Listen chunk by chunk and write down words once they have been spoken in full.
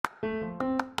Hi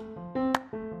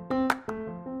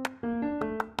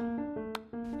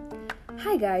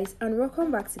guys, and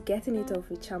welcome back to Getting It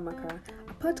Off with Chamaka,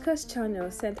 a podcast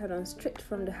channel centered on straight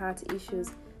from the heart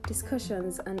issues,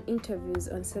 discussions and interviews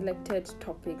on selected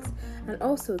topics, and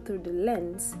also through the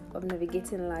lens of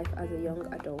navigating life as a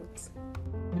young adult.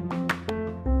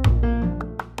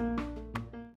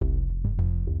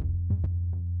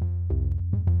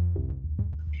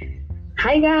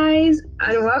 Hi guys,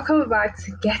 and welcome back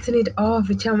to Getting It Off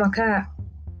with Chamaka.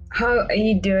 How are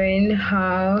you doing?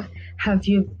 How have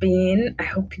you been? I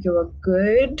hope you are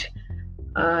good.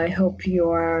 I hope you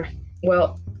are,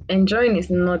 well, enjoying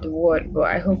is not the word, but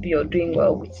I hope you're doing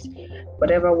well with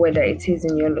whatever weather it is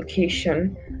in your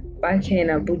location. Back here in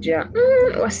Abuja,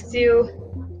 we're still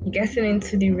getting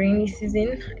into the rainy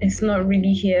season. It's not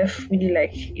really here, really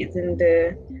like it's in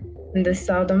the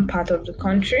southern part of the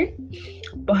country.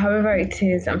 But however it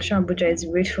is, I'm sure Abuja is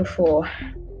grateful for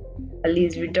at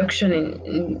least reduction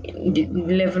in the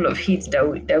level of heat that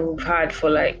we've had for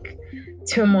like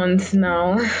 2 months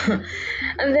now.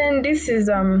 And then this is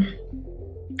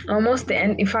almost the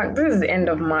end. In fact, this is the end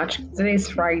of March. Today is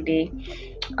Friday.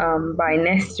 By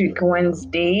next week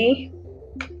Wednesday,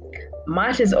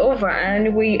 March is over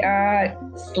and we are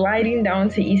sliding down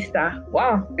to Easter.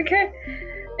 Wow. Okay.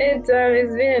 It's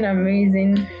been an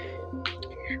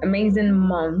amazing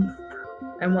month,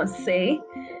 I must say.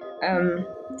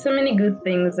 So many good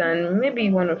things and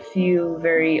maybe one or few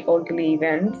very ugly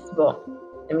events, but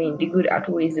I mean the good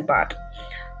outweighs the bad.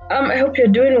 I hope you're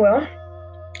doing well.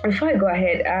 Before I go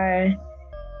ahead, I'm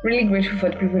really grateful for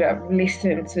the people that have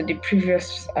listened to the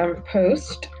previous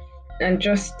post, and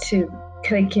just to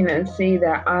click in and say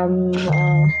that I'm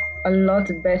a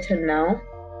lot better now.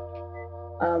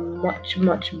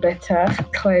 Much better.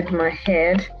 I've cleared my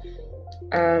head.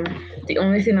 The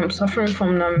only thing I'm suffering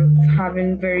from now, I'm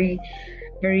having very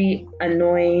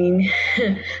annoying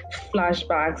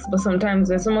flashbacks, but sometimes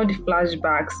when some of the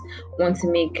flashbacks want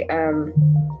to make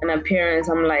an appearance,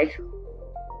 I'm like,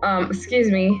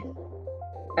 excuse me,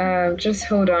 just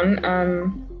hold on,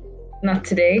 not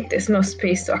today, there's no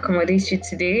space to accommodate you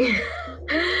today.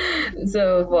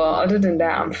 So, well, other than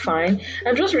that, I'm fine.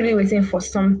 I'm just really waiting for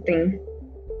something.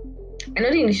 I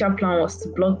know the initial plan was to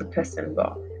block the person,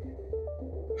 but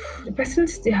the person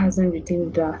still hasn't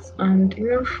redeemed that. And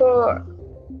for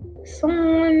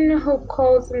someone who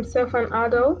calls himself an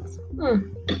adult,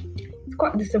 it's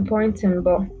quite disappointing,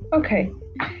 but okay.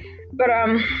 But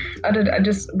I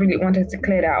just really wanted to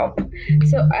clear that up.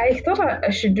 So I thought I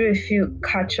should do a few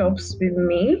catch-ups with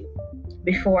me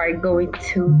before I go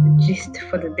into the gist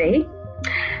for the day.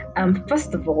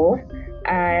 First of all,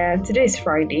 today is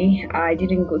Friday. I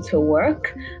didn't go to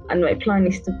work, and my plan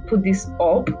is to put this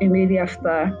up immediately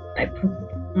after I put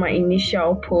my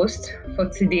initial post for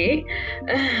today.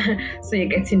 So you're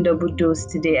getting double dose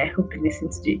today. I hope you listen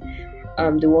to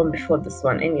the one before this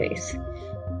one. Anyways,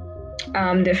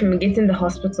 the fumigating the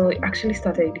hospital, it actually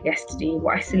started yesterday, but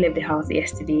I still left the house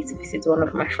yesterday to visit one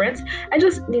of my friends. I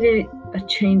just needed a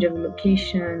change of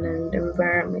location and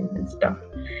environment and stuff,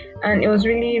 and it was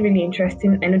really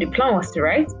interesting. I know the plan was to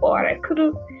write, but I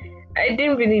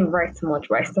didn't really write much,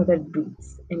 but I started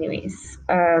boots anyways.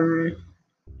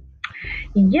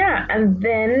 Yeah, and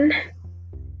then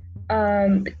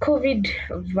the COVID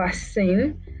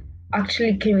vaccine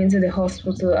actually came into the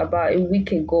hospital about a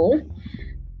week ago.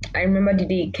 I remember the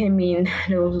day it came in,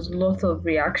 there was a lot of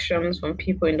reactions from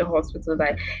people in the hospital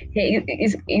that, hey,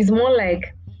 it's more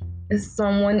like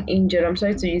someone injured. I'm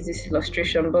sorry to use this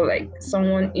illustration, but like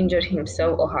someone injured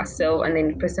himself or herself, and then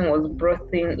the person was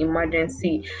brought in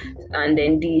emergency, and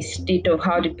then the state of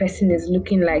how the person is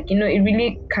looking like, it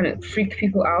really can freak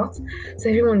people out. So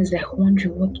everyone is like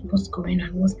wondering what's going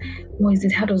on, what is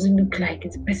it, how does it look like,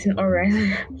 is the person all right?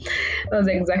 That was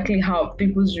exactly how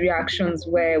people's reactions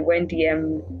were when the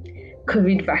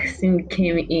COVID vaccine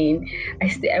came in.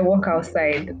 I walk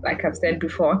outside, like I've said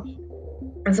before.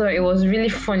 And so it was really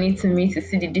funny to me to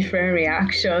see the different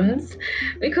reactions,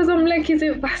 because I'm like, it's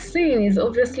a vaccine. It's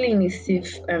obviously in a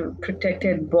safe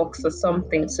protected box or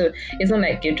something. So it's not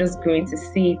like you're just going to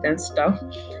see it and stuff.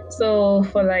 So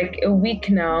for like a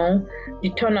week now, the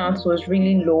turnout was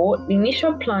really low. The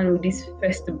initial plan with this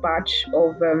first batch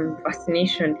of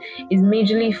vaccination is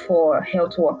majorly for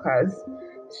health workers.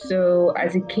 So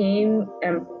as it came,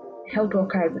 health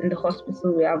workers in the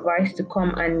hospital were advised to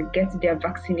come and get their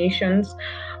vaccinations,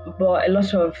 but a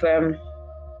lot of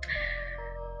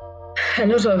a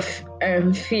lot of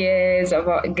fears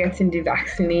about getting the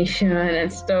vaccination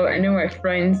and stuff. I know my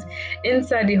friends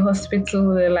inside the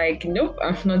hospital, they're like, nope,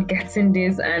 I'm not getting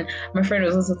this. And my friend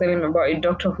was also telling me about a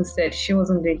doctor who said she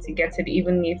wasn't going to get it,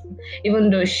 even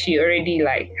though she already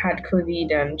like had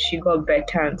COVID and she got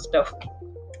better and stuff.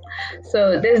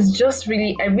 So there's just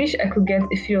really, I wish I could get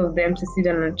a few of them to sit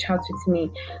down and chat with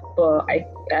me, but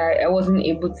I wasn't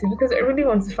able to, because I really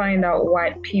want to find out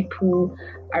why people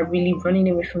are really running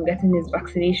away from getting this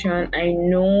vaccination. I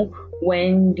know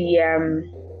when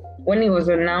it was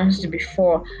announced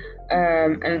before,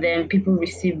 and then people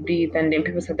received it, and then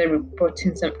people started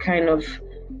reporting some kind of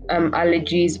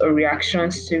allergies or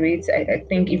reactions to it. I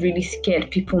think it really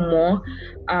scared people more.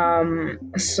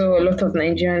 So a lot of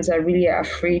Nigerians are really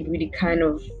afraid with the kind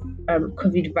of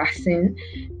COVID vaccine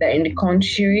that in the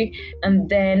country. And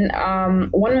then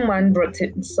one man brought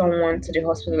someone to the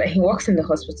hospital. Like, he works in the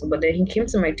hospital, but then he came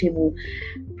to my table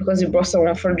because he brought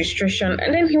someone for registration.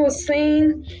 And then he was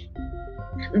saying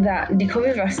that the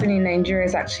COVID vaccine in Nigeria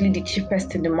is actually the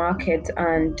cheapest in the market,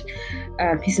 and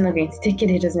he's not going to take it.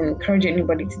 He doesn't encourage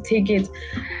anybody to take it.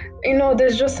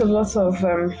 There's just a lot of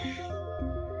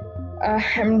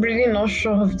I'm really not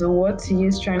sure of the word to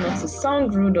use, trying not to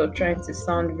sound rude or trying to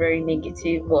sound very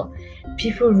negative, but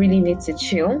people really need to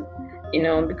chill,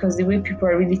 because the way people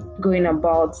are really going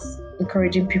about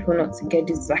encouraging people not to get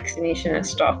this vaccination and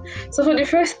stuff. So for the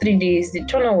first 3 days, the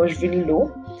turnout was really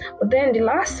low, but then the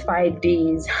last 5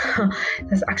 days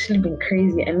has actually been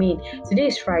crazy. I mean, today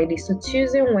is Friday, so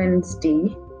Tuesday and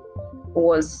Wednesday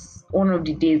was one of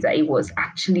the days that it was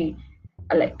actually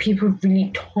like people really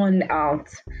turned out.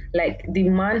 Like, the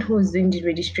man who was doing the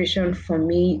registration for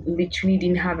me literally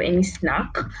didn't have any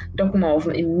snack, talking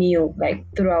about a meal like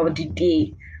throughout the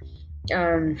day.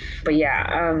 But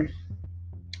yeah,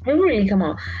 it really come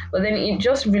out. But then it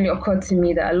just really occurred to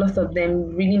me that a lot of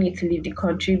them really need to leave the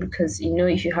country, because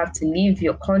if you have to leave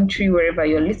your country, wherever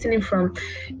you're listening from,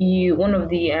 one of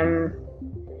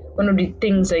the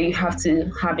things that you have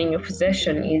to have in your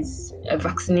possession is a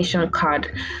vaccination card,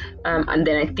 and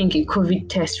then I think a COVID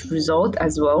test result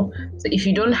as well. So if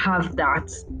you don't have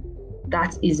that,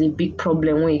 that is a big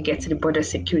problem when you get to the border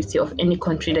security of any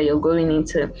country that you're going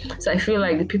into. So I feel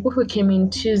like the people who came in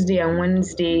Tuesday and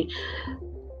Wednesday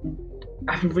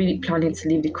are really planning to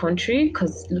leave the country,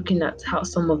 because looking at how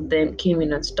some of them came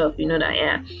in and stuff,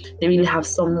 that they really have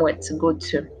somewhere to go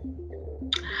to.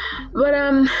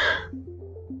 But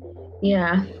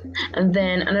yeah, and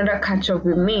then another catch up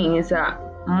with me is that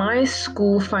my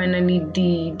school finally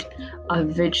did a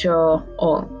virtual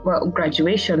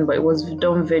graduation, but it was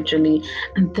done virtually,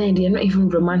 and then they're not even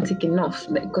romantic enough,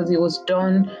 because it was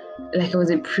done like it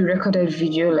was a pre-recorded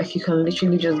video. Like, you can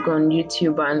literally just go on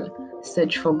YouTube and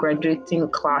search for graduating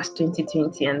class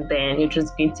 2020, and then you're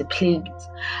just going to play it.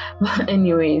 But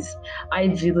anyways, I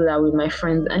did that with my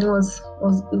friends, and it was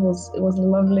a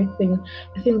lovely thing.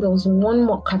 I think there was one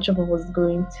more catch up I was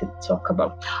going to talk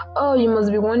about. Oh, you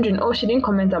must be wondering, she didn't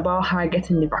comment about her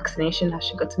getting the vaccination. Has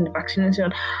she gotten the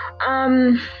vaccination?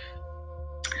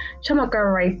 Chamaka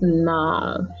right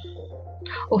now.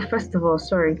 Oh, first of all,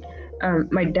 sorry.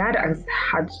 My dad has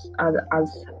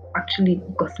actually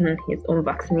gotten his own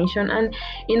vaccination, and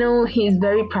he's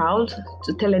very proud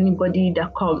to tell anybody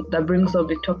that brings up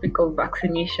the topic of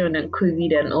vaccination and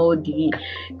COVID and all the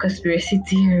conspiracy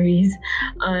theories.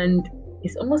 And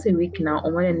it's almost a week now,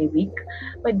 or more than a week.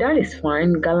 My dad is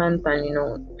fine, gallant,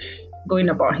 and going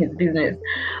about his business.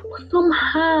 But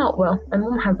somehow, well, my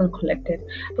mom hasn't collected,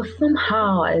 but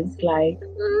somehow it's like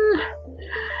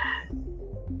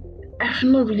I've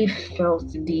not really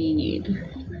felt the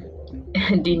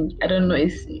I don't know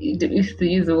if to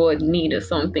use the word need or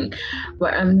something,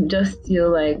 but I'm just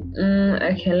still like,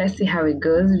 okay, let's see how it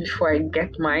goes before I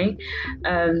get mine.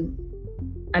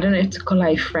 I don't know if to call her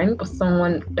a friend, but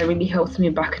someone that really helped me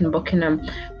back in Buckingham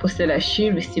posted that she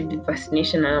received the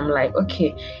vaccination, and I'm like,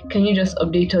 okay, can you just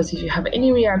update us if you have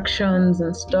any reactions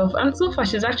and stuff? And so far,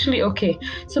 she's actually okay.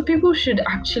 So people should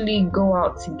actually go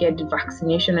out to get the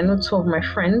vaccination. I know 2 of my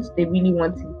friends, they really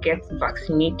want to get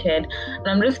vaccinated, and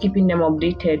I'm just keeping them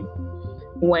updated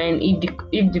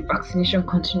if the vaccination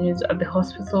continues at the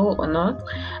hospital or not.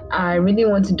 I really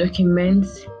want to document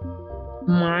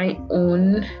my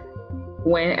own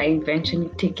when I eventually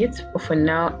take it, but for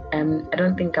now, I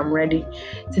don't think I'm ready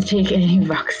to take any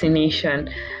vaccination.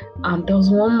 There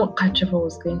was one more catch up I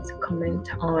was going to comment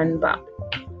on, but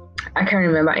I can't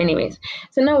remember. Anyways,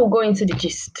 so now we'll go into the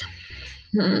gist.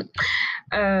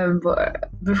 But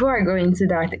before I go into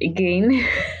that again,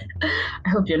 I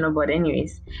hope you're not bored.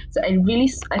 Anyways, so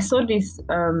I saw this.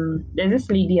 There's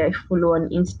this lady I follow on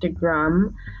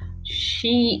Instagram.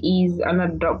 She is an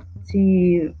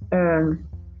adoptive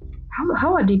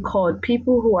how are they called?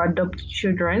 People who adopt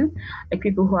children, like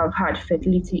people who have had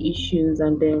fertility issues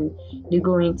and then they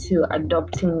go into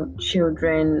adopting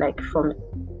children like from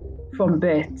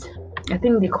birth. I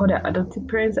think they call it adoptive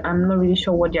parents. I'm not really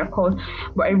sure what they're called,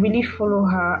 but I really follow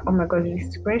her. Oh my god, the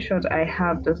screenshot I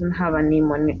have doesn't have a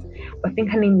name on it. But I think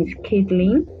her name is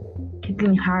Caitlin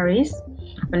Harris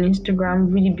on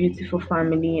Instagram. Really beautiful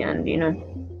family, and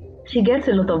she gets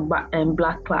a lot of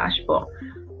backlash, but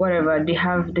whatever. They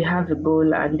have a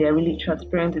goal, and they're really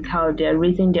transparent with how they're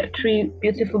raising their three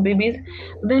beautiful babies.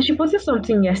 But then she posted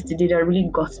something yesterday that really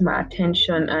got my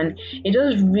attention, and it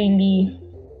just really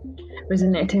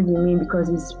resonated with me because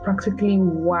it's practically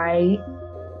why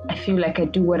I feel like I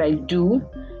do what I do.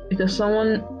 Because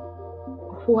someone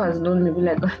who has known me be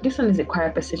like, "Oh, this one is a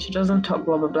quiet person, she doesn't talk,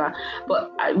 blah blah blah."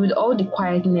 But with all the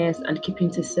quietness and keeping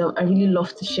to self, I really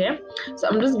love to share. So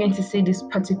I'm just going to say this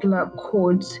particular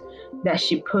quote that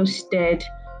she posted,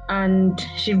 and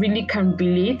she really can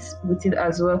relate with it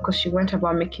as well because she went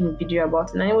about making a video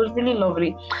about it, and it was really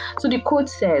lovely. So the quote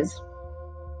says,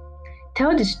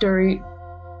 "Tell the story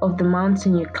of the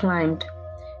mountain you climbed.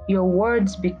 Your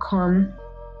words become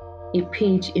a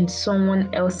page in someone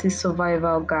else's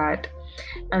survival guide."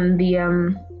 And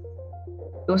it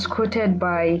was quoted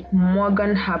by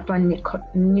Morgan Harper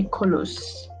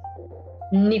Nichols.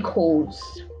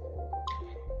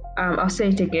 I'll say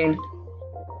it again.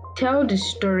 Tell the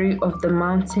story of the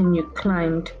mountain you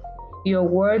climbed. Your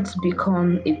words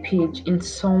become a page in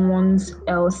someone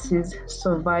else's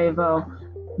survival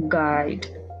guide,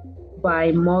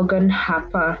 by Morgan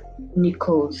Harper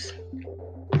Nichols.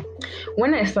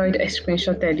 When I saw it, I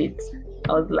screenshotted it.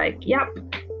 I was like, yep,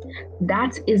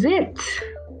 that is it.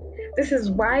 This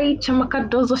is why Chamaka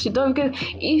does what she does.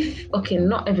 Because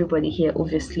not everybody here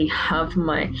obviously have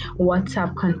my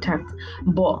WhatsApp contact,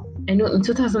 but I know in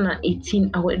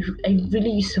 2018 I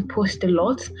really used to post a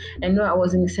lot. I know I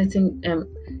was in a certain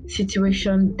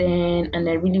situation then, and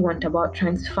I really went about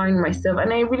trying to find myself,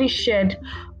 and I really shared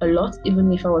a lot,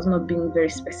 even if I was not being very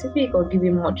specific or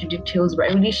giving much details, but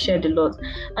I really shared a lot.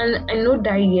 And I know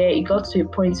that year it got to a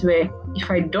point where if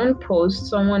I don't post,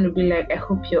 someone would be like, "I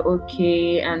hope you're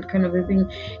okay," and kind of a thing.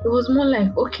 It was more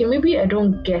like, okay, maybe I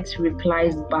don't get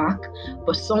replies back,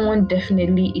 but someone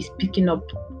definitely is picking up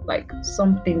like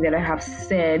something that I have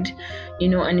said,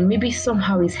 and maybe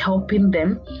somehow is helping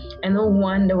them. I know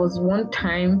there was one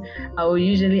time I would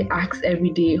usually ask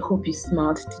every day, "Hope you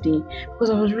smiled today,"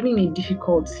 because I was really in a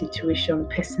difficult situation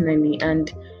personally,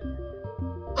 and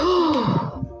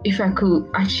if I could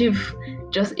achieve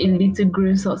just a little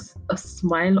glimpse of a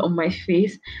smile on my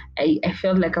face, I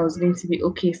felt like I was going to be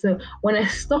okay. So when I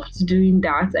stopped doing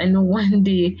that, I know one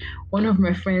day one of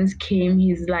my friends came,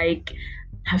 he's like,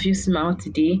 "Have you smiled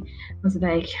today?" I was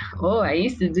like, "Oh, I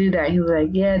used to do that." He was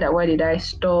like, "Yeah, that why did I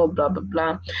stop, blah blah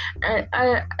blah." And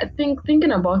I think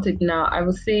thinking about it now, I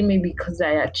would say maybe because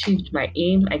I achieved my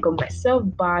aim, I got myself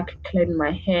back, cleared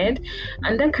my head,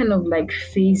 and that kind of like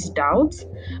phased out.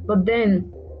 But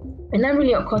then it never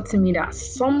really occurred to me that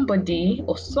somebody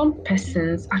or some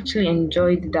persons actually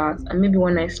enjoyed that, and maybe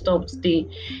when I stopped, they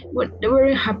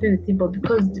weren't happy with it, but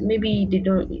because maybe they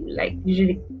don't like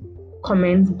usually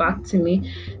comment back to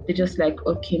me, they just like,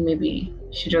 okay, maybe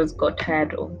she just got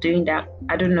tired of doing that.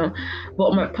 I don't know,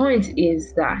 but my point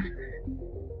is that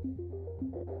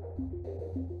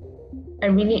I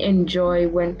really enjoy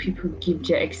when people give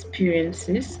their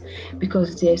experiences,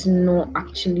 because there's no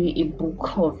actually a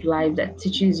book of life that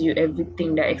teaches you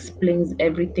everything, that explains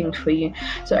everything for you.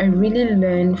 So I really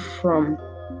learn from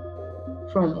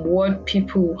what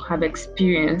people have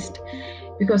experienced,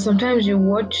 because sometimes you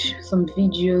watch some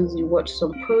videos, you watch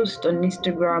some posts on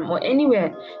Instagram or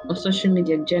anywhere on social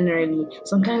media generally.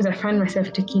 Sometimes I find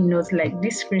myself taking notes, like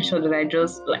this screenshot that I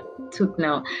just like took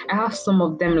now. I have some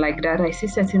of them like that. I see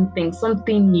certain things,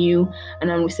 something new,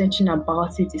 and I'm researching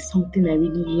about it. It's something I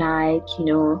really like,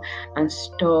 and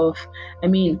stuff. I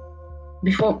mean,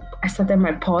 before I started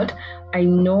my pod, I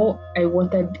know I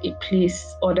wanted a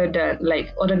place other than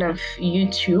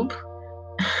YouTube.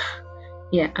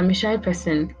 Yeah, I'm a shy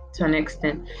person to an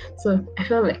extent. So I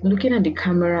felt like looking at the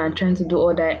camera and trying to do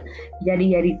all that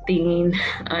yaddy thing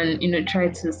and try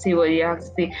to say what you have to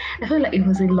say. I felt like it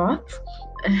was a lot.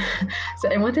 So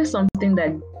I wanted something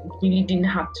that really didn't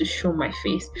have to show my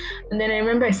face. And then I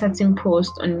remember a certain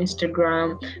post on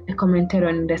Instagram, I commented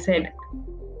on it, I said,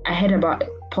 I heard about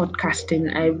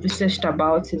podcasting. I researched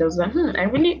about it. I was like, I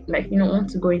really want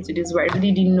to go into this, but I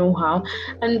really didn't know how.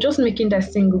 And just making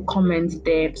that single comment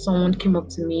there, someone came up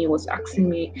to me, was asking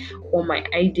me what my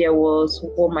idea was,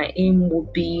 what my aim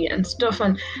would be, and stuff.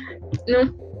 And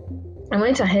I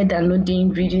went ahead downloading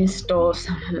reading stuff.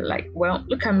 I'm like, well,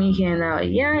 look at me here now.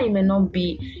 Yeah, it may not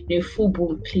be in a full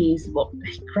blown place, but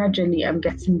gradually I'm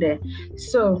getting there.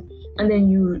 So, and then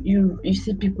you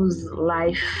see people's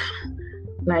life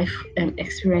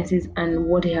experiences and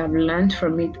what they have learned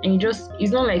from it, and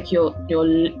it's not like you're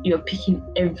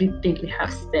picking everything they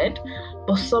have said,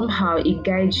 but somehow it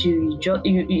guides you.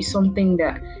 It's something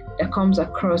that comes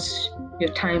across your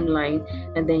timeline,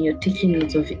 and then you're taking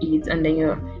note of it, and then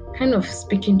you're kind of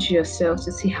speaking to yourself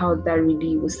to see how that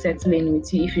really will settle in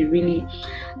with you, if it really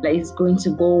like is going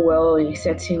to go well in a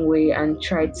certain way, and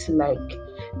try to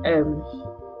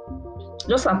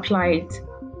just apply it.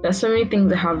 There's so many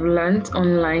things I have learned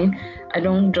online. I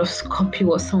don't just copy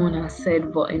what someone has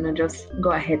said, but just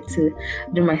go ahead to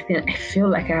do my thing. I feel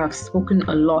like I have spoken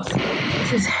a lot.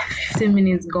 This is 15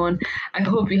 minutes gone. I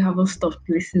hope you haven't stopped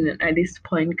listening at this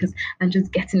point, because I'm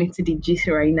just getting into the gist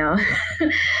right now.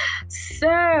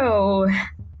 So,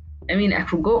 I mean, I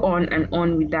could go on and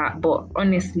on with that, but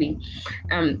honestly,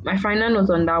 my final note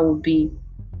on that would be,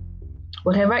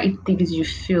 whatever it is you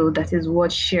feel that is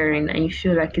worth sharing and you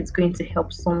feel like it's going to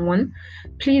help someone,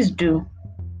 please do.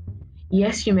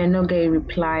 Yes, you may not get a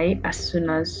reply as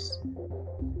soon as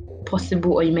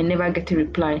possible, or you may never get a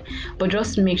reply, but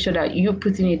just make sure that you're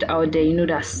putting it out there. You know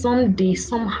that someday,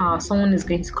 somehow, someone is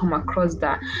going to come across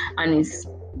that and is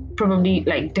probably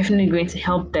definitely going to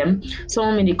help them.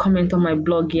 Someone made a comment on my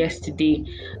blog yesterday,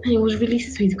 and it was really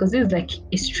sweet, because it was like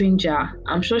a stranger.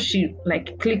 I'm sure she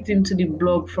clicked into the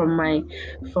blog from a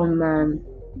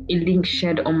link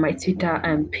shared on my Twitter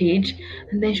page,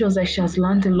 and then she was like, she has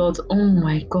learned a lot. Oh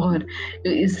my god,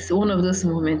 it's one of those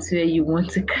moments where you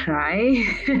want to cry.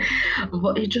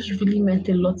 But it just really meant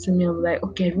a lot to me. I was like,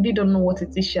 okay, I really don't know what it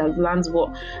is she has learned, but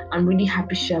I'm really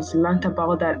happy she has learned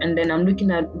about that. And then I'm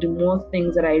looking at the more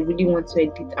things that I really want to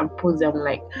edit and post. I'm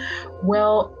like,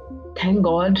 well, thank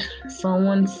God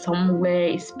someone somewhere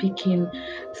is speaking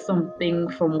something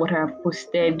from what I've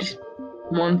posted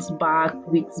months back,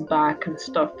 weeks back, and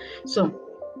stuff. So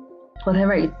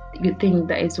whatever you think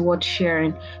that is worth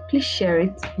sharing, please share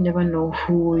it. You never know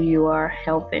who you are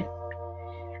helping,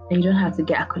 and you don't have to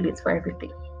get accolades for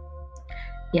everything.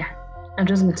 Yeah, I'm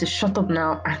just going to shut up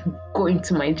now and go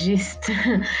into my gist.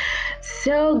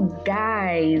 So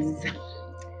guys,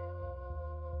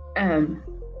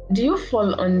 do you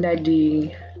fall under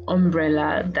the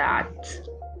umbrella that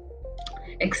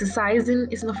exercising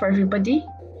is not for everybody?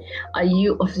 Are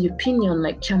you of the opinion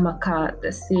like Chamaka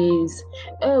that says,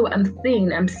 "Oh, I'm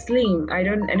thin, I'm slim, I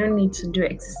don't need to do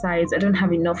exercise, I don't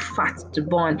have enough fat to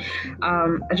burn.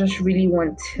 I just really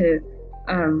want to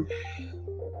I'm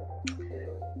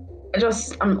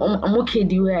okay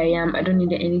the way I am. I don't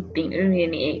need anything. I don't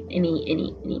need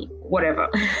any whatever."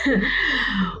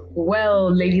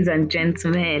 Well, ladies and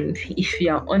gentlemen, if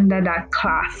you're under that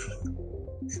class,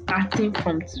 starting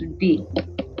from today,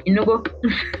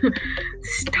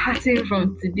 starting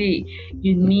from today,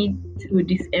 you need to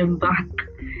disembark.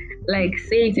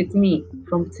 Say it with me.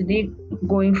 From today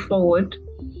going forward,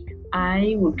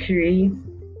 I will create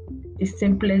the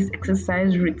simplest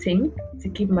exercise routine to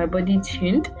keep my body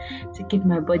tuned, to keep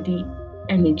my body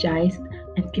energized,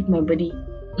 and keep my body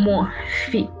more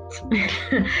fit.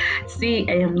 See,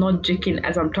 I am not joking.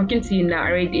 As I'm talking to you now,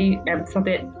 I already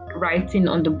started writing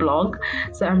on the blog,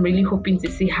 so I'm really hoping to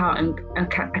see how I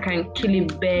can kill a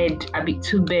bird,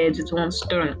 two birds with one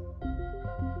stone.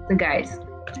 So guys,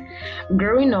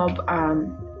 growing up,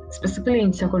 specifically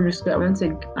in secondary school, I went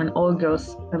to an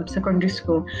all-girls secondary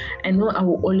school. I know I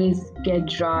will always get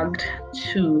dragged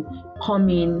to come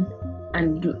in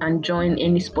and join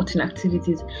any sporting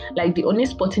activities. The only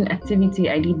sporting activity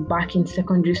I did back in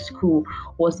secondary school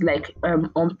was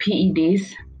on PE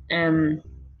days.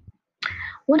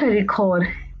 What are they called?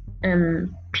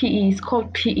 PE. It's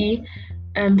called PE.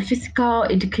 Physical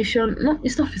education. No,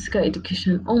 it's not physical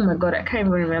education. Oh my god, I can't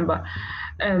even remember.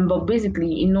 But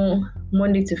basically,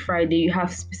 Monday to Friday, you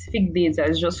have specific days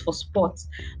that's just for sports.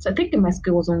 So I think in my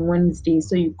school was on Wednesday.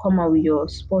 So you come out with your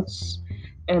sports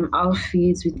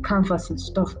outfits with canvas and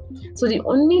stuff. So the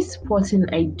only sporting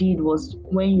I did was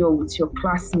when you're with your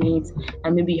classmates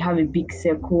and maybe you have a big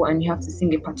circle and you have to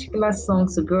sing a particular song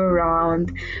to go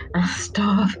around and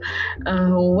stuff.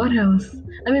 What else?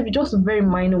 And maybe just very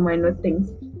minor things.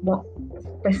 But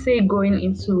per se, going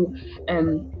into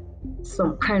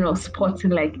some kind of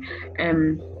sporting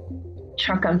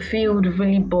track and field,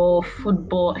 volleyball,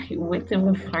 football. You won't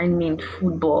even find me in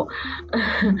football.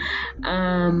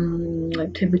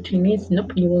 Table tennis,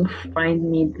 nope, you won't find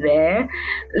me there.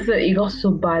 So it got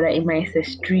so bad that in my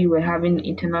SS3 we're having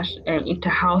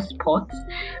inter-house sports,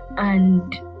 and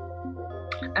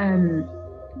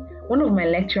one of my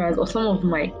lecturers or some of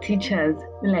my teachers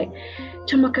were like,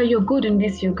 Chamaka, you're good in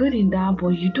this, you're good in that, but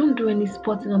you don't do any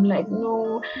sports. And I'm like,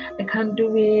 no, I can't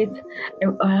do it.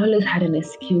 I always had an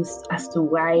excuse as to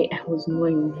why I was not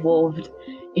involved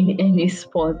in any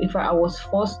sport. If I was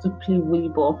forced to play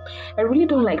volleyball, I really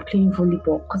don't like playing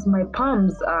volleyball because my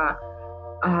palms are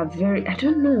very, I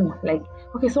don't know, like,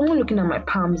 okay, someone looking at my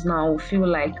palms now will feel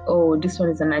like, oh, this one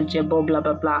is an ajebo, blah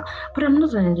blah blah, but I'm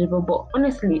not an ajebo. But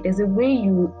honestly, there's a way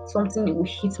something will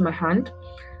hit my hand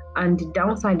and the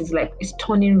downside is like it's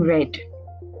turning red,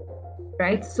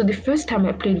 right? So the first time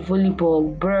I played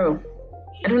volleyball, bro,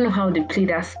 I don't know how they play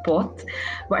that sport,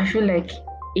 but I feel like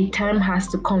a time has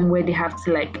to come where they have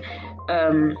to like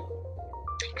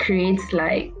create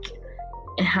like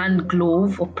a hand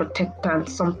glove or protectant,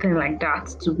 something like that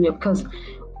to wear, because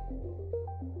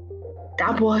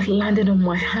that ball landed on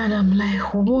my hand. I'm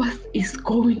like, what is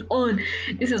going on?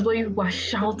 This is where you were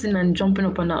shouting and jumping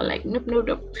up and down. Like,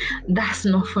 nope, that's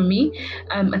not for me.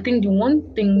 I think the one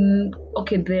thing,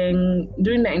 okay, then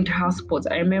during the inter-house sports,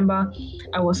 I remember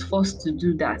I was forced to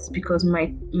do that because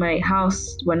my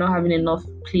house were not having enough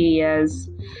players.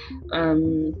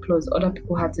 Plus other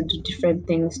people had to do different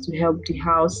things to help the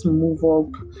house move up,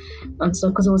 and so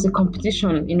because it was a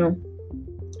competition,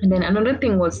 And then another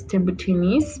thing was table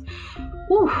tennis.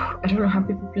 I don't know how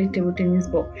people play table tennis,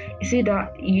 but you see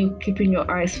that you keeping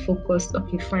your eyes focused.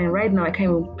 Okay, fine. Right now, I can't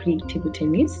even play table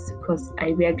tennis because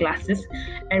I wear glasses.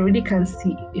 I really can't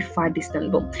see a far distance,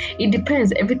 but it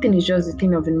depends. Everything is just a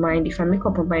thing of in mind. If I make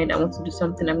up my mind, I want to do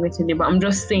something, I'm going to do. But I'm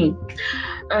just saying.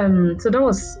 So that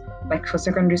was like for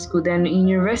secondary school. Then in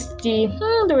university,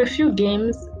 there were a few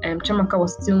games. Chamaka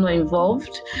was still not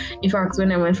involved. In fact,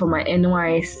 when I went for my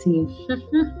NYSC.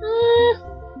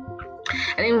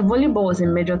 I think volleyball was a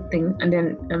major thing, and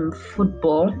then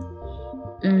football.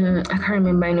 I can't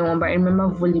remember anyone, but I remember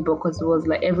volleyball because it was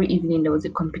like every evening there was a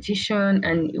competition,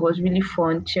 and it was really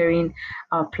fun cheering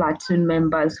our platoon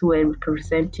members who were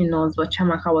representing us. But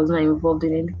Chamaka was not involved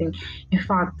in anything. In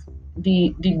fact,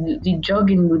 the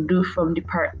jogging we do from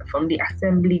the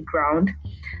assembly ground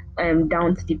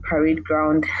down to the parade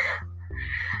ground,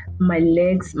 my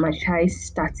legs, my thighs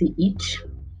start to itch,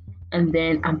 and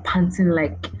then I'm panting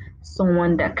like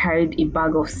someone that carried a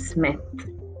bag of cement.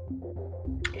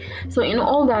 So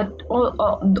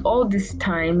all this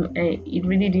time, it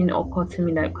really didn't occur to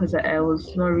me that because I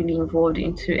was not really involved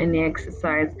into any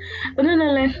exercise. But then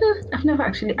I'm like, I've never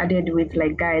actually added weight.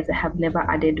 Like guys, I have never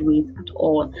added weight at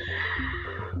all.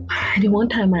 The one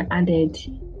time I added,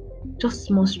 just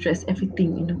small stress,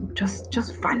 everything,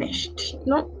 just vanished.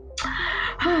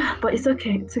 But it's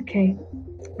okay. It's okay.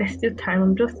 There's still time.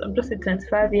 I'm just a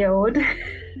 25-year-old.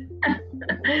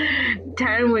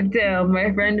 Time will tell.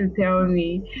 My friend will tell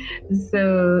me.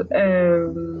 So,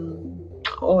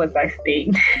 what was I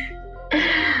saying?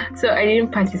 So I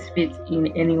didn't participate in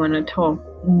anyone at all.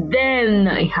 Then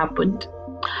it happened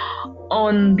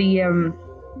on the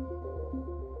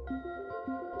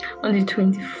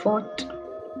 24th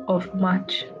of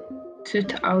March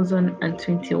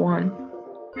 2021.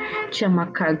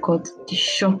 Chiamaka got the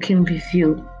shocking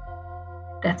reveal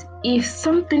that if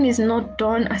something is not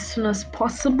done as soon as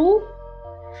possible,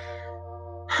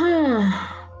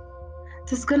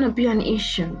 there's gonna be an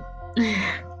issue.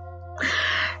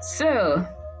 So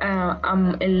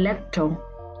I'm a lector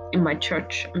in my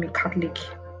church. I'm a Catholic.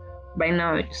 By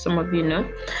now, some of you know.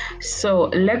 So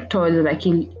lector is like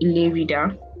a lay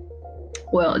reader.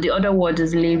 Well, the other word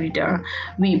is lay reader.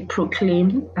 We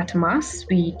proclaim at Mass.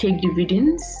 We take the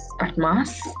readings at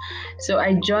Mass. So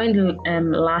I joined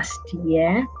last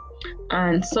year,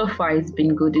 and so far it's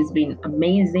been good. It's been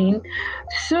amazing.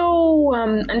 So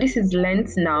and this is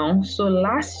Lent now. So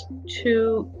last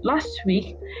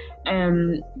week,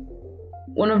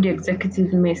 one of the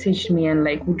executives messaged me and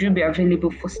like, would you be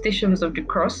available for Stations of the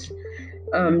Cross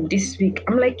this week?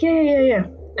 I'm like, yeah.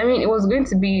 I mean, it was going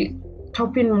to be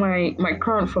topping my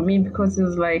crown for me because it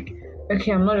was like,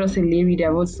 okay, I'm not just a lay reader,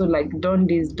 I've also like done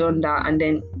this, done that, and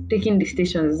then taking the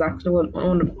stations is actually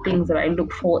one of the things that I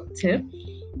look forward to.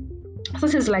 So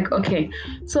she's like, okay.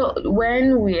 So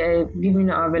when we are giving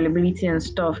our availability and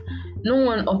stuff, no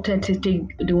one opted to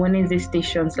take the Wednesday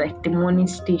stations, like the morning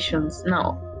stations.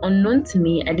 Now, unknown to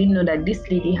me, I didn't know that this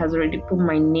lady has already put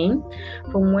my name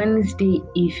for Wednesday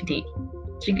evening.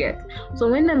 You get? So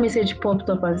when the message popped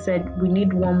up and said we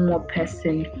need one more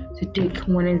person to take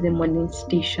Wednesday morning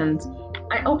stations,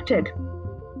 I opted.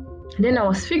 Then I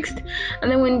was fixed.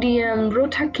 And then when the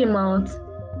rota came out,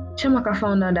 Chiamaka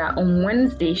found out that on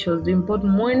Wednesday she was doing both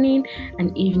morning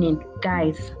and evening.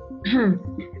 Guys,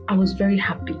 I was very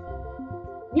happy.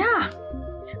 Yeah,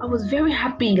 I was very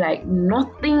happy. Like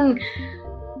nothing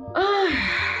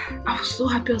I was so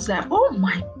happy. I was like, oh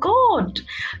my God,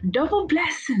 double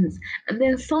blessings. And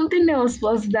then something else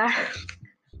was that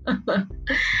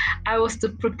I was to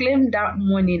proclaim that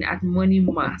morning at morning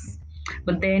mass.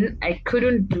 But then I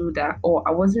couldn't do that, or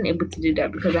I wasn't able to do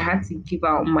that because I had to give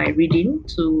out my reading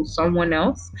to someone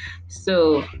else.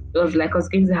 So it was like I was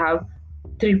going to have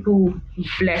triple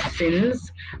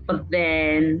blessings, but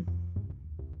then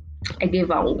I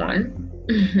gave out one.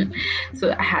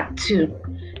 So I had two.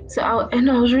 So I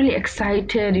was really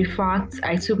excited. In fact,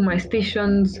 I took my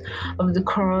stations of the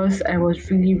cross. I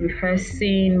was really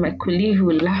rehearsing. My colleague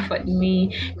would laugh at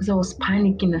me because I was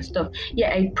panicking and stuff.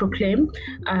 Yeah, I proclaimed,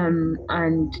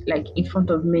 and like in front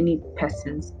of many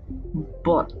persons,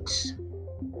 but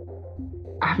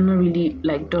I've not really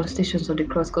like done stations of the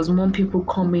cross because more people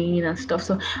come in and stuff.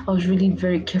 So I was really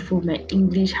very careful with my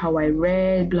English, how I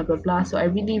read, blah blah blah. So I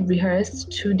really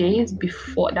rehearsed 2 days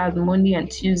before that, Monday and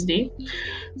Tuesday.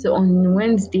 So on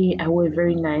Wednesday I wore a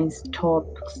very nice top,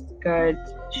 skirt,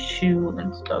 shoe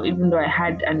and stuff, even though I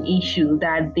had an issue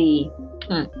that day.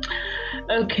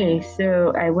 Okay,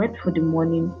 so I went for the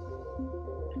morning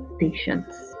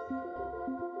stations.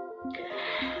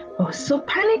 I was so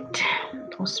panicked.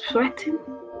 I was sweating.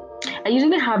 I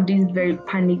usually have these very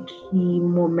panicky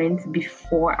moments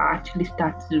before I actually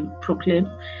start to proclaim.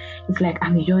 It's like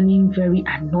I'm yawning very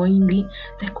annoyingly.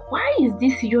 Like, why is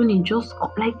this yawning just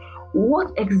like,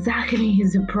 what exactly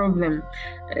is the problem?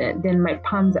 Then my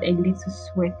palms are a little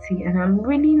sweaty, and I'm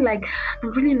really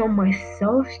not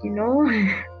myself, you know.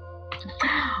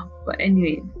 But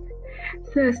anyway,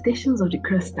 so stations of the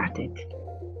cross started.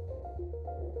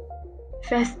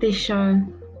 First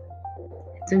station,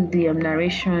 took the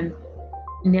narration,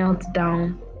 knelt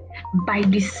down. By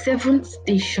the seventh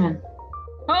station,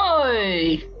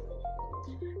 hey,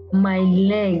 my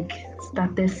leg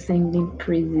started singing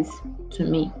praises to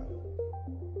me.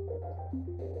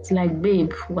 It's like,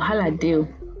 babe, wahala deal.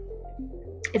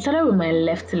 It started with my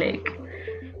left leg.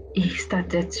 It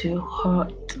started to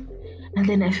hurt. And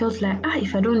then I felt like,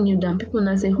 if I don't kneel down, people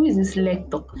now say, who is this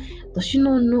lector? Does she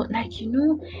not know? Like,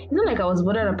 it's not like I was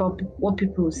bothered about what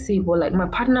people would say, but like my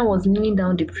partner was kneeling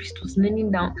down, the priest was kneeling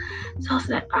down. So I was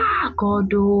like,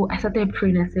 God, oh. I started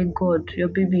praying. I said, God, your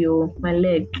baby, oh, my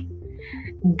leg.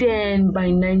 Then by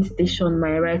ninth station,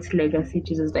 my right leg, I said,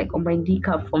 Jesus, like on my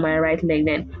kneecap for my right leg.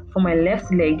 Then for my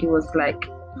left leg, it was like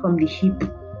from the hip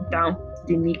down to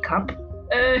the kneecap.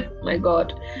 My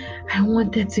God, I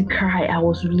wanted to cry. I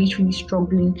was literally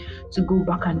struggling to go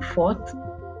back and forth.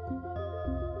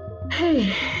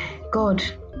 Hey, God.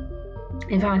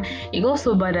 In fact, it got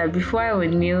so bad that before I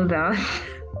would kneel down,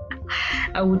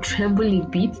 I would tremble a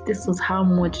bit. This was how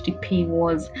much the pain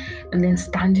was. And then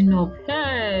standing up,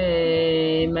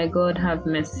 hey, my God, have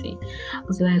mercy. I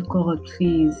was like, God,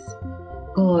 please.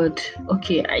 God,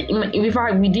 okay. In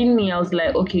fact, within me, I was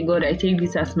like, okay, God, I take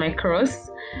this as my cross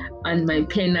and my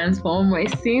penance for all my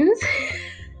sins.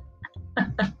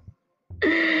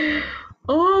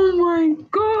 Oh my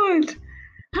God.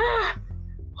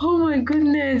 Oh my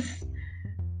goodness.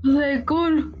 I was like,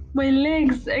 God, my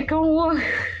legs, I can't walk.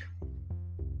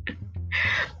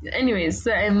 Anyways,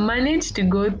 so I managed to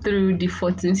go through the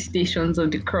 14 stations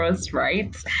of the cross,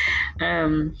 right?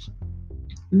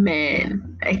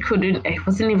 Man, I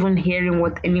wasn't even hearing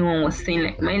what anyone was saying.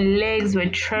 Like my legs were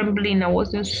trembling. I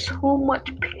was in so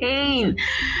much pain.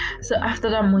 So after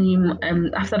that morning,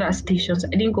 after that station, so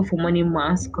I didn't go for morning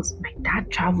mass because my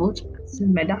dad traveled.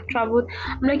 Since my dad traveled,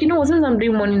 I'm like, since I'm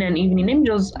doing morning and evening, let me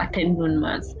just attend noon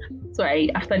mass. So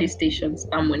after the stations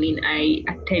that morning, I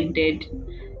attended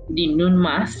the noon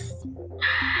mass.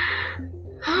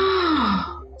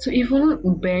 So even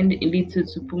bend a little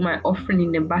to put my offering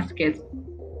in the basket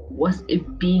was a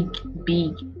big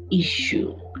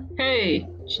issue. Hey,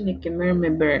 Chineke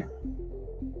remember.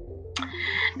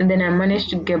 And then I managed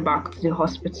to get back to the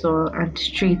hospital, and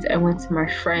straight I went to my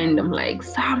friend. I'm like,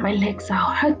 sir, my legs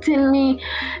are hurting me.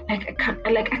 I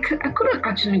couldn't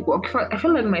actually walk. I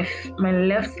felt like my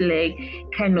left leg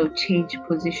kind of changed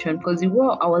position because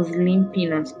while I was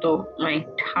limping and stuff, my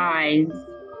thighs.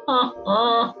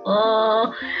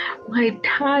 My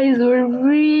thighs were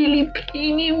really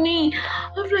paining me.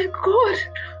 I was like, God,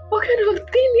 what kind of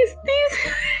thing is this?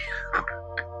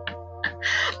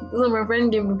 So my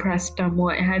friend gave me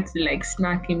paracetamol. I had to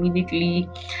snack immediately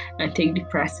and take the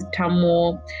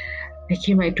paracetamol. I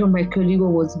told my colleague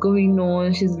what was going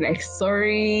on. She's like,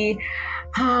 sorry.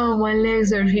 My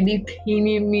legs are really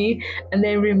paining me. And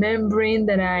then remembering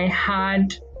that I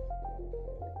had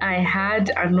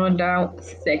another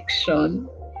section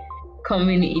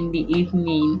coming in the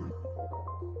evening,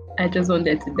 I just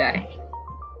wanted to die.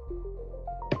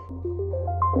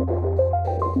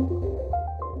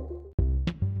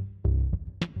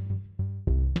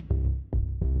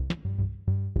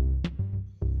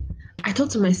 I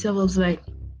thought to myself, I was like,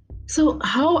 so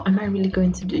how am I really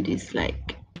going to do this?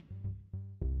 Like,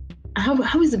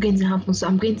 how is it going to happen? So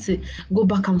I'm going to go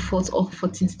back and forth all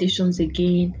 14 stations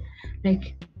again.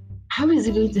 Like, how is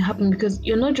it going to happen? Because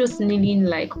you're not just kneeling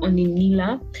like on a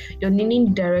kneeler, you're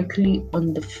kneeling directly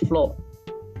on the floor.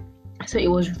 So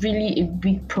it was really a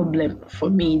big problem for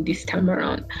me this time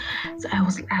around. So I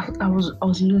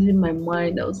was losing my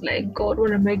mind. I was like, God,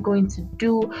 what am I going to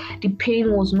do? The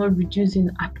pain was not reducing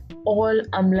at all.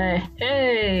 I'm like,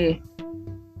 hey,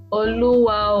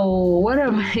 Oluwa, what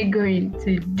am I going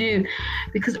to do?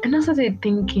 Because I now started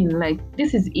thinking, like,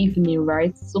 this is evening,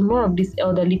 right? So more of these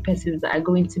elderly persons are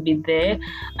going to be there.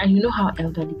 And you know how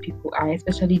elderly people are,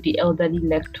 especially the elderly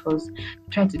lectors,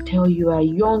 try to tell you are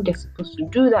young, you're supposed to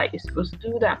do that, you're supposed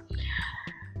to do that.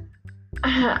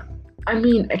 I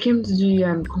mean, I came to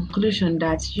the conclusion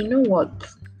that, you know what?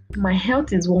 My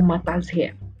health is what matters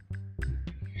here.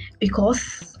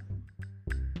 Because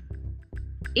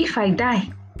if I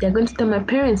die, they're going to tell my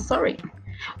parents sorry.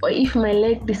 Or if my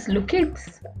leg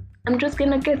dislocates, I'm just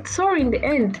gonna get sorry in the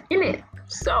end, innit?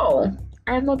 So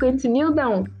I'm not going to kneel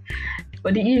down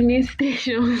for the evening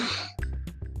station.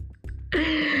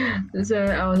 So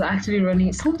I was actually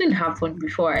running. Something happened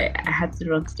before I had to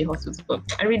run to the hospital, but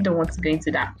I really don't want to go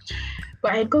into that.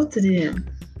 But I got to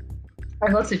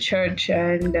church,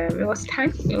 and it was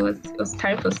time. It was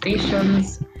time for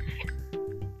stations.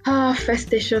 First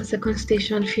station, second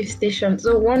station, fifth station.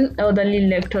 So one elderly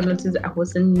lecturer noticed I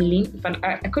wasn't kneeling. In fact,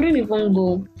 I couldn't even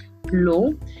go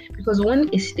low, because when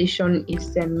a station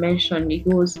is mentioned, it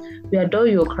goes, "We adore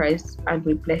you, Christ, and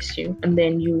we bless you." And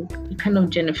then you kind of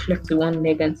genuflect to one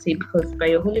leg and say, "Because by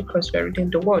your holy cross we are reading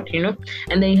the word," you know.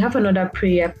 And then you have another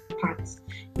prayer part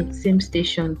in the same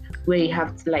station where you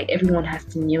have to, like, everyone has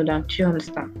to kneel down. Do you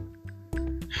understand?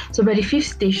 So by the fifth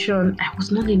station, I was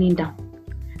not kneeling down.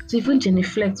 So even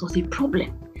genuflect was a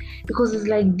problem, because it's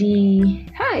like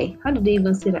how did they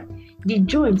even say that? The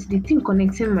joints, the thing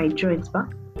connecting my joints, but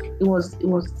it was,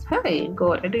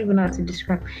 God, I don't even know how to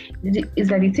describe.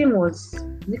 It's like the thing was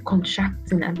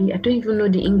contracting. I don't even know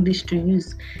the English to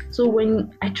use. So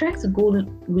when I tried to go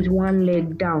with one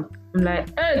leg down, I'm like,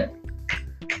 hey!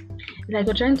 Like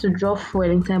you're trying to draw fuel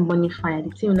inside burning fire.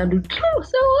 The thing will not do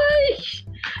so why?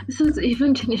 So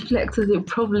even genuflect is a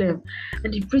problem,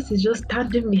 and the priest is just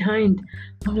standing behind.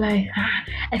 I'm like,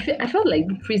 I felt like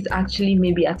the priest actually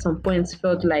maybe at some points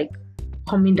felt like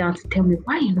coming down to tell me,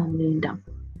 why are you not kneeling down?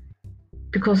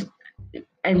 Because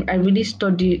I really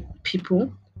study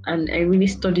people, and I really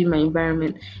study my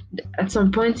environment. At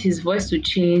some point his voice would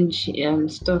change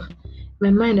stuff. In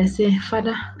my mind I say,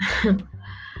 Father,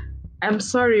 I'm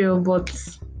sorry, but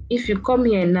if you come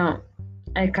here now,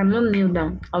 I cannot kneel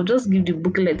down. I'll just give the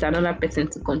booklet to another person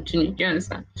to continue. Do you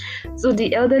understand? So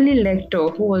the elderly lector,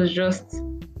 who was just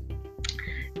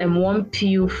one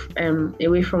pew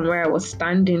away from where I was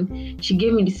standing, she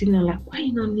gave me the signal like, why are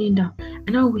you not kneeling down?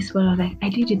 And I whispered, I was like, I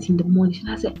did it in the morning. And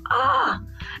I said,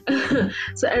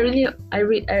 So I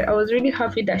was really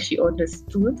happy that she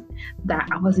understood that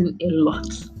I was in a lot.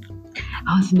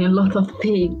 I was in a lot of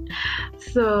pain.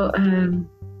 So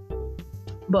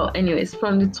but anyways,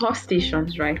 from the 12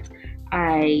 stations, right?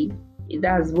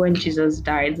 That's when Jesus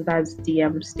died. That's the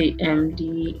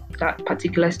that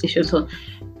particular station. So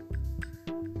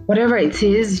whatever it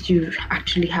is, you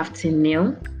actually have to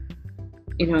kneel.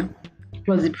 You know,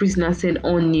 plus the prisoner said,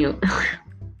 "Oh, kneel."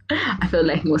 I felt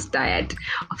like he was tired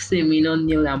of saying me not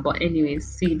kneel down. But anyways,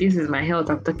 see, this is my health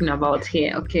I'm talking about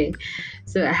here. Okay,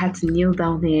 so I had to kneel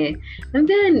down here, and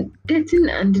then 13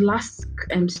 and the last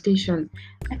station,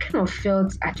 I kind of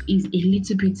felt at ease a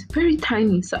little bit, very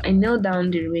tiny. So I knelt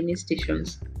down the remaining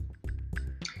stations.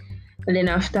 And then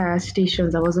after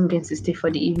stations, I wasn't going to stay for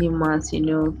the evening mass,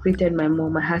 greeted my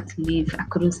mom. I had to leave. I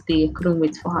couldn't stay. I couldn't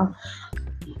wait for her.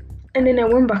 And then I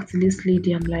went back to this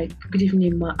lady. I'm like, good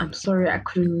evening, ma. I'm sorry I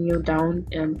couldn't kneel down.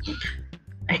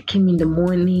 I came in the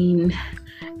morning.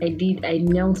 I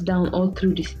knelt down all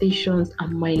through the stations,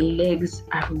 and my legs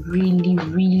are really,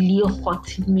 really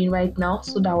hurting me right now.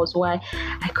 So that was why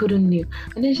I couldn't kneel.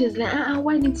 And then she's like,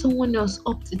 why did someone else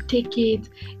opt to take it?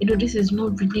 This is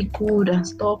not really good and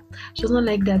stuff. She was not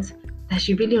like that. That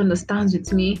she really understands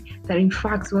with me. That in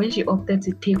fact, when she opted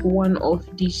to take one of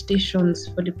the stations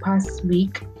for the past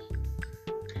week,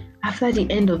 after the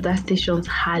end of that station,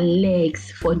 her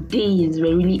legs for days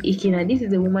were really aching. And this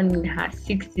is a woman in her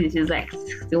 60s, she's like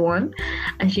 61,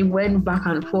 and she went back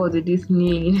and forth with this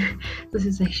knee. So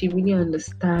she's like, she really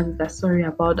understands that. Sorry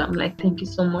about that. I'm like, thank you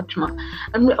so much, ma.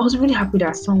 And I was really happy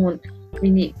that someone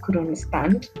really could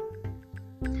understand.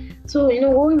 So,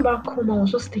 going back home, I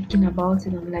was just thinking about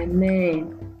it. I'm like,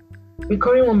 man,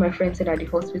 Recalling what my friend said at the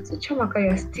hospital, Chamaka,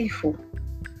 you're stiff. Oh.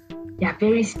 You're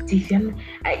very stiff.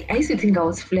 I used to think I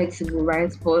was flexible,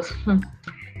 right? But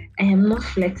I am not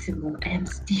flexible. I am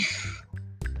stiff.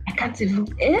 I can't even.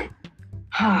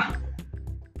 Ha.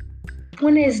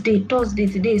 Wednesday, Thursday,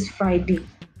 today is Friday.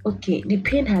 Okay, the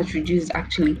pain has reduced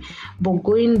actually, but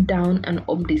going down and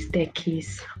up the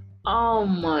staircase, oh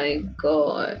my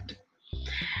god.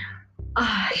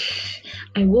 Ah,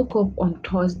 I woke up on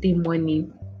Thursday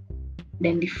morning,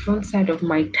 then the front side of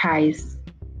my thighs,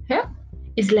 huh?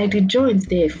 It's like the joints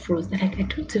there froze. Like I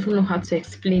don't even know how to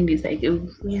explain this. Like it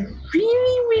was really,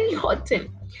 really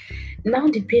hurting. Now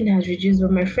the pain has reduced,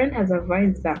 but my friend has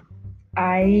advised that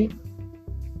I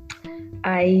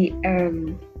I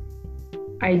um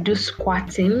I do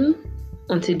squatting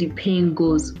until the pain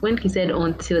goes. When he said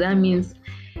until, that means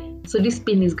so this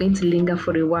pain is going to linger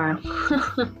for a while.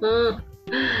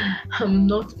 I'm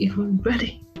not even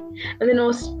ready. And then I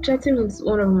was chatting with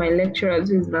one of my lecturers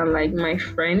who is now like my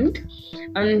friend,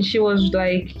 and she was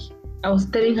like, I was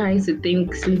telling her I used to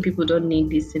think slim people don't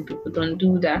need this, slim people don't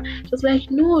do that. She was like,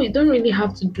 no, you don't really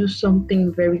have to do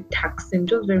something very taxing,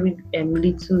 just very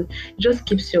little. It just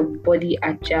keeps your body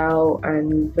agile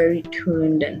and very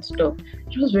tuned and stuff.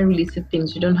 Just very little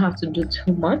things. You don't have to do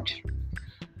too much.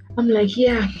 I'm like,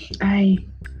 yeah, I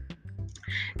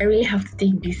really have to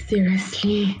take this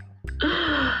seriously.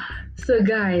 So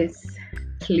guys,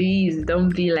 please don't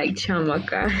be like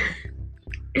Chamaka.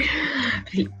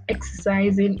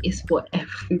 Exercising is for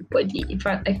everybody. In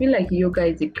fact, I feel like yoga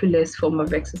is the coolest form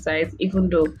of exercise, even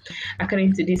though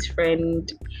according to this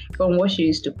friend from what she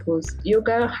used to post,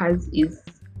 yoga has its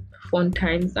fun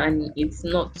times and it's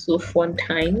not so fun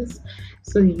times.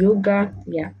 So yoga,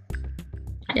 yeah.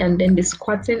 And then the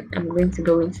squatting, I'm going to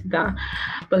go into that.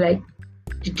 But like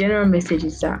the general message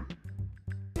is that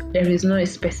there is no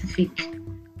specific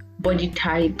body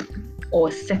type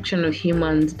or section of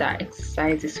humans that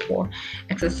exercise is for.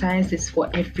 Exercise is for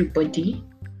everybody.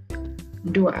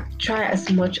 Try as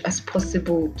much as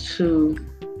possible to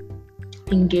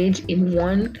engage in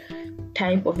one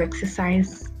type of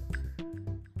exercise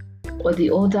or the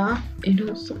other,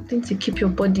 something to keep your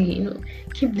body,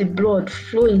 keep the blood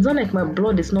flowing. It's not like my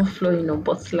blood is not flowing,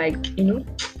 but like,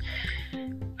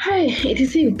 hi, it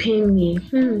didn't pain me.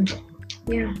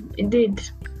 Yeah, it did.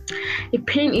 It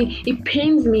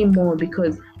pains me more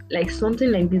because like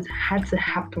something like this had to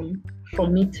happen for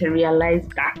me to realize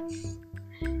that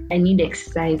I need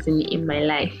exercise in my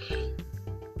life.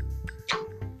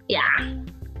 Yeah.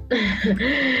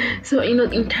 So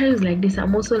in times like this,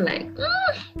 I'm also like,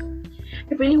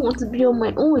 I really want to be on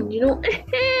my own.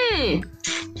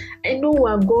 I know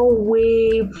we're going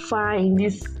way far in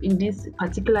this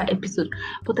particular episode,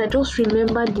 but I just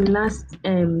remember the last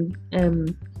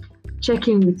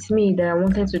check-in with me that I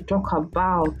wanted to talk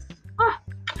about.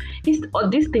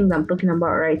 These things I'm talking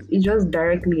about, right? It's just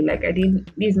directly like this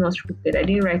is not scripted. I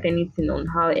didn't write anything on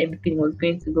how everything was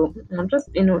going to go. I'm just,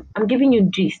 I'm giving you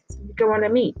gist. You get what I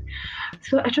mean?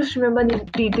 So I just remember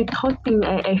the third thing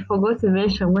I forgot to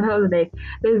mention when I was like,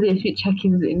 let's do a few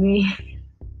check-ins with me.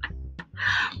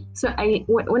 So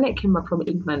when I came back from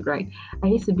England, right, I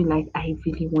used to be like, I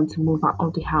really want to move out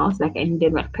of the house. Like I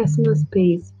needed my personal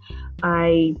space.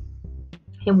 I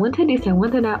wanted this, I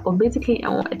wanted that, or basically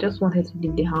I just wanted to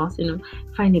leave the house,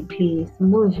 find a place,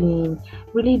 move in,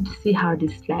 really see how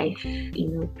this life,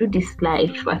 do this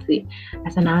life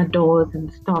as an adult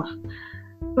and stuff.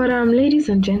 But ladies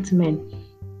and gentlemen,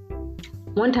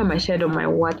 one time I shared on my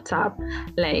WhatsApp,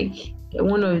 like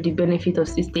one of the benefits of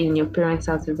staying in your parents'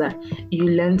 house is that you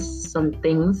learn some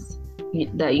things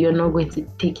that you're not going to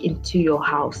take into your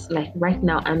house. Like right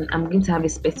now, I'm going to have a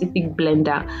specific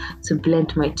blender to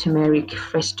blend my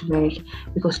fresh turmeric,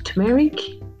 because turmeric,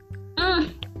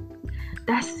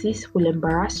 that cyst will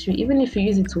embarrass you. Even if you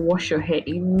use it to wash your hair,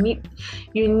 you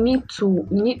need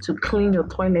to clean your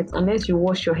toilet unless you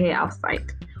wash your hair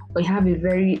outside, or you have a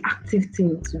very active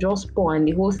thing to just pour and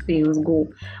the whole stains go.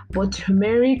 But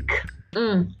turmeric,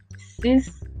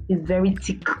 cyst is very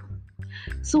thick.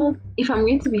 So if I'm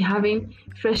going to be having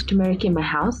fresh turmeric in my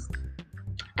house,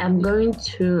 I'm going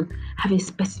to have a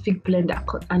specific blender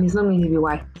and it's not going to be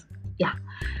white. Yeah.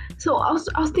 So I was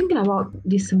thinking about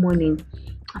this morning.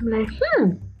 I'm like,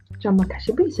 Jamaka,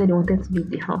 Shebi said he wanted to leave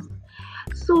the house.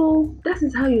 So that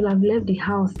is how you'll have left the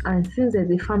house. And since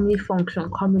there's a family function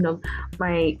coming up,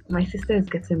 my sister is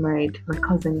getting married, my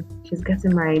cousin, she's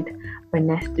getting married by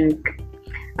next week.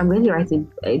 I'm going to write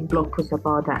a blog post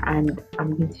about that, and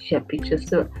I'm going to share pictures.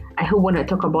 So I hope when I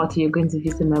talk about it, you're going to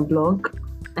visit my blog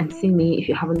and see me if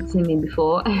you haven't seen me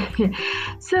before.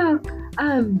 So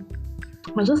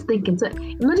I was just thinking, so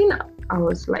imagine I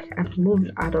was like, I've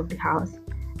moved out of the house.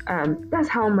 That's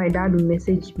how my dad would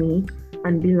message me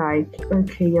and be like,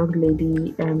 okay, young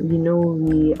lady,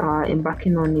 we are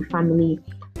embarking on a family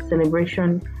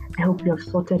celebration. I hope you have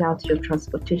sorted out your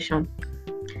transportation.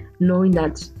 Knowing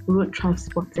that road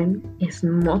transporting is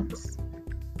not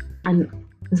and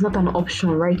it's not an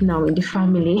option right now in the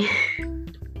family.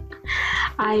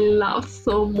 I laughed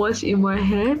so much in my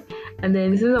head, and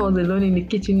then since I was alone in the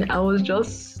kitchen, I was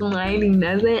just smiling.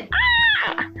 I said,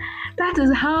 "Ah, that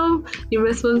is how the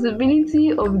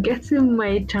responsibility of getting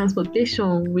my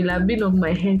transportation will have been on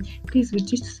my head. Please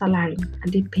reduce salary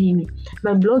and they pay me.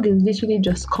 My blog is literally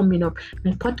just coming up.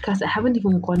 My podcast, I haven't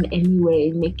even gone anywhere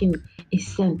in making a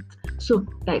cent. So,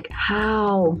 like,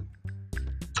 how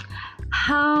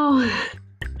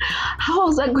how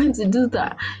was I going to do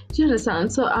that? Do you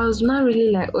understand? So I was not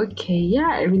really like, okay, yeah,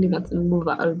 I really want to move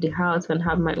out of the house and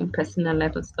have my own personal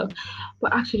life and stuff.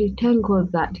 But actually, thank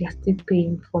God that they're still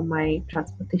paying for my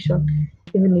transportation,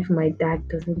 even if my dad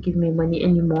doesn't give me money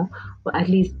anymore. But at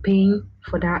least paying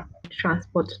for that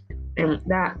transport and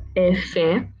that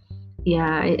airfare.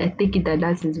 Yeah, I take it that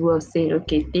that's his way of saying,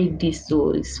 okay, take this,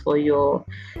 so it's for your,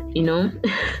 you know.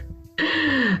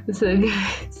 So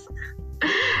guys,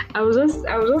 I was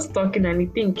just talking and the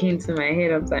thing came to my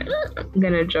head. I was like, I'm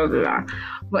gonna drop that.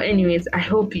 But anyways, I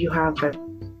hope you have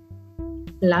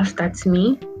laughed at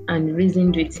me and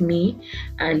reasoned with me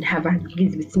and have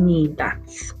agreed with me that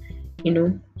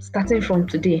starting from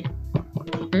today,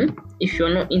 if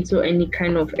you're not into any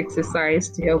kind of exercise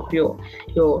to help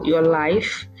your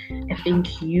life, I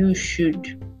think you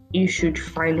should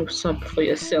find some for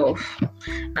yourself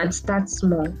and start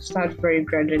small. Start very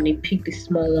gradually. Pick the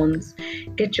small ones.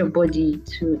 Get your body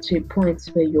to a point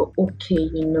where you're okay.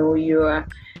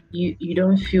 You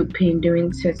don't feel pain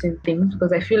doing certain things,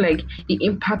 because I feel like the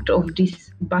impact of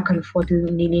this back and forth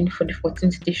kneeling for the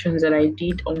 14 stations that I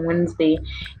did on Wednesday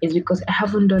is because I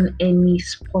haven't done any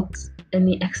sports,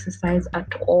 any exercise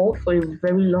at all for a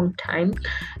very long time.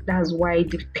 That's why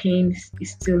the pain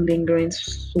is still lingering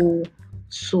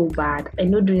so bad. I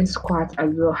know doing squats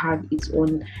as well have its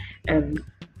own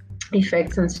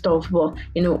effects and stuff, but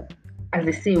as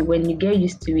I say, when you get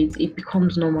used to it, it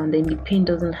becomes normal. Then the pain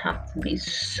doesn't have to be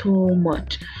so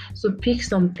much. So pick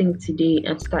something today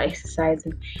and start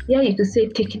exercising. Yeah, you could say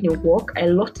taking a walk. I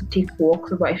love to take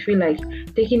walks, but I feel like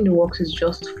taking the walks is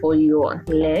just for your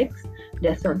legs.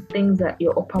 There are some things that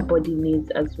your upper body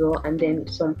needs as well, and then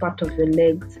some part of your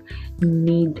legs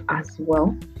need as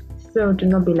well. So do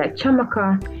not be like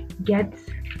Chamaka. Get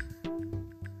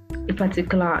a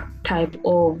particular type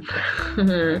of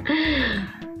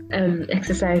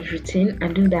exercise routine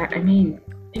and do that. I mean,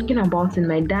 thinking about it,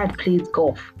 my dad plays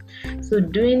golf, so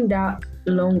doing that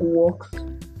long walks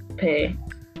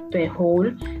per hole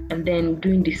and then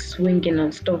doing the swinging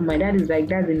and stuff, my dad is like,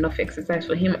 that's enough exercise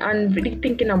for him. And really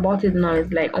thinking about it now,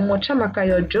 it's like, oh, Chamaka,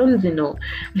 you're Jones,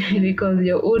 because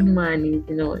your old man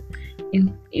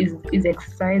is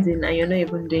exercising and you're not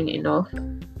even doing enough.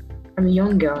 I'm a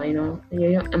young girl,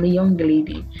 I'm a young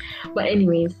lady. But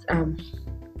anyways,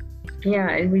 yeah,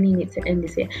 I really need to end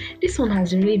this here. This one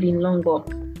has really been long,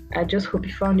 but I just hope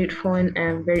you found it fun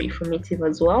and very informative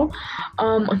as well.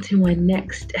 Until my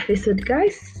next episode,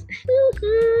 guys.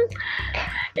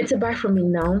 It's a bye from me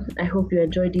now. I hope you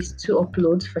enjoyed these 2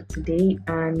 uploads for today,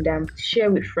 and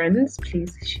share with friends.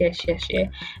 Please share.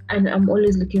 And I'm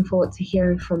always looking forward to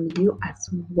hearing from you as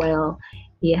well.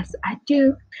 Yes, I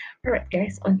do. All right,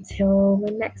 guys. Until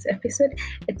the next episode,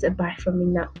 it's a bye from me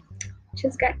now.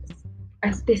 Cheers, guys.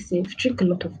 And stay safe. Drink a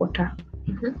lot of water.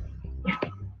 Yeah.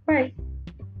 Bye.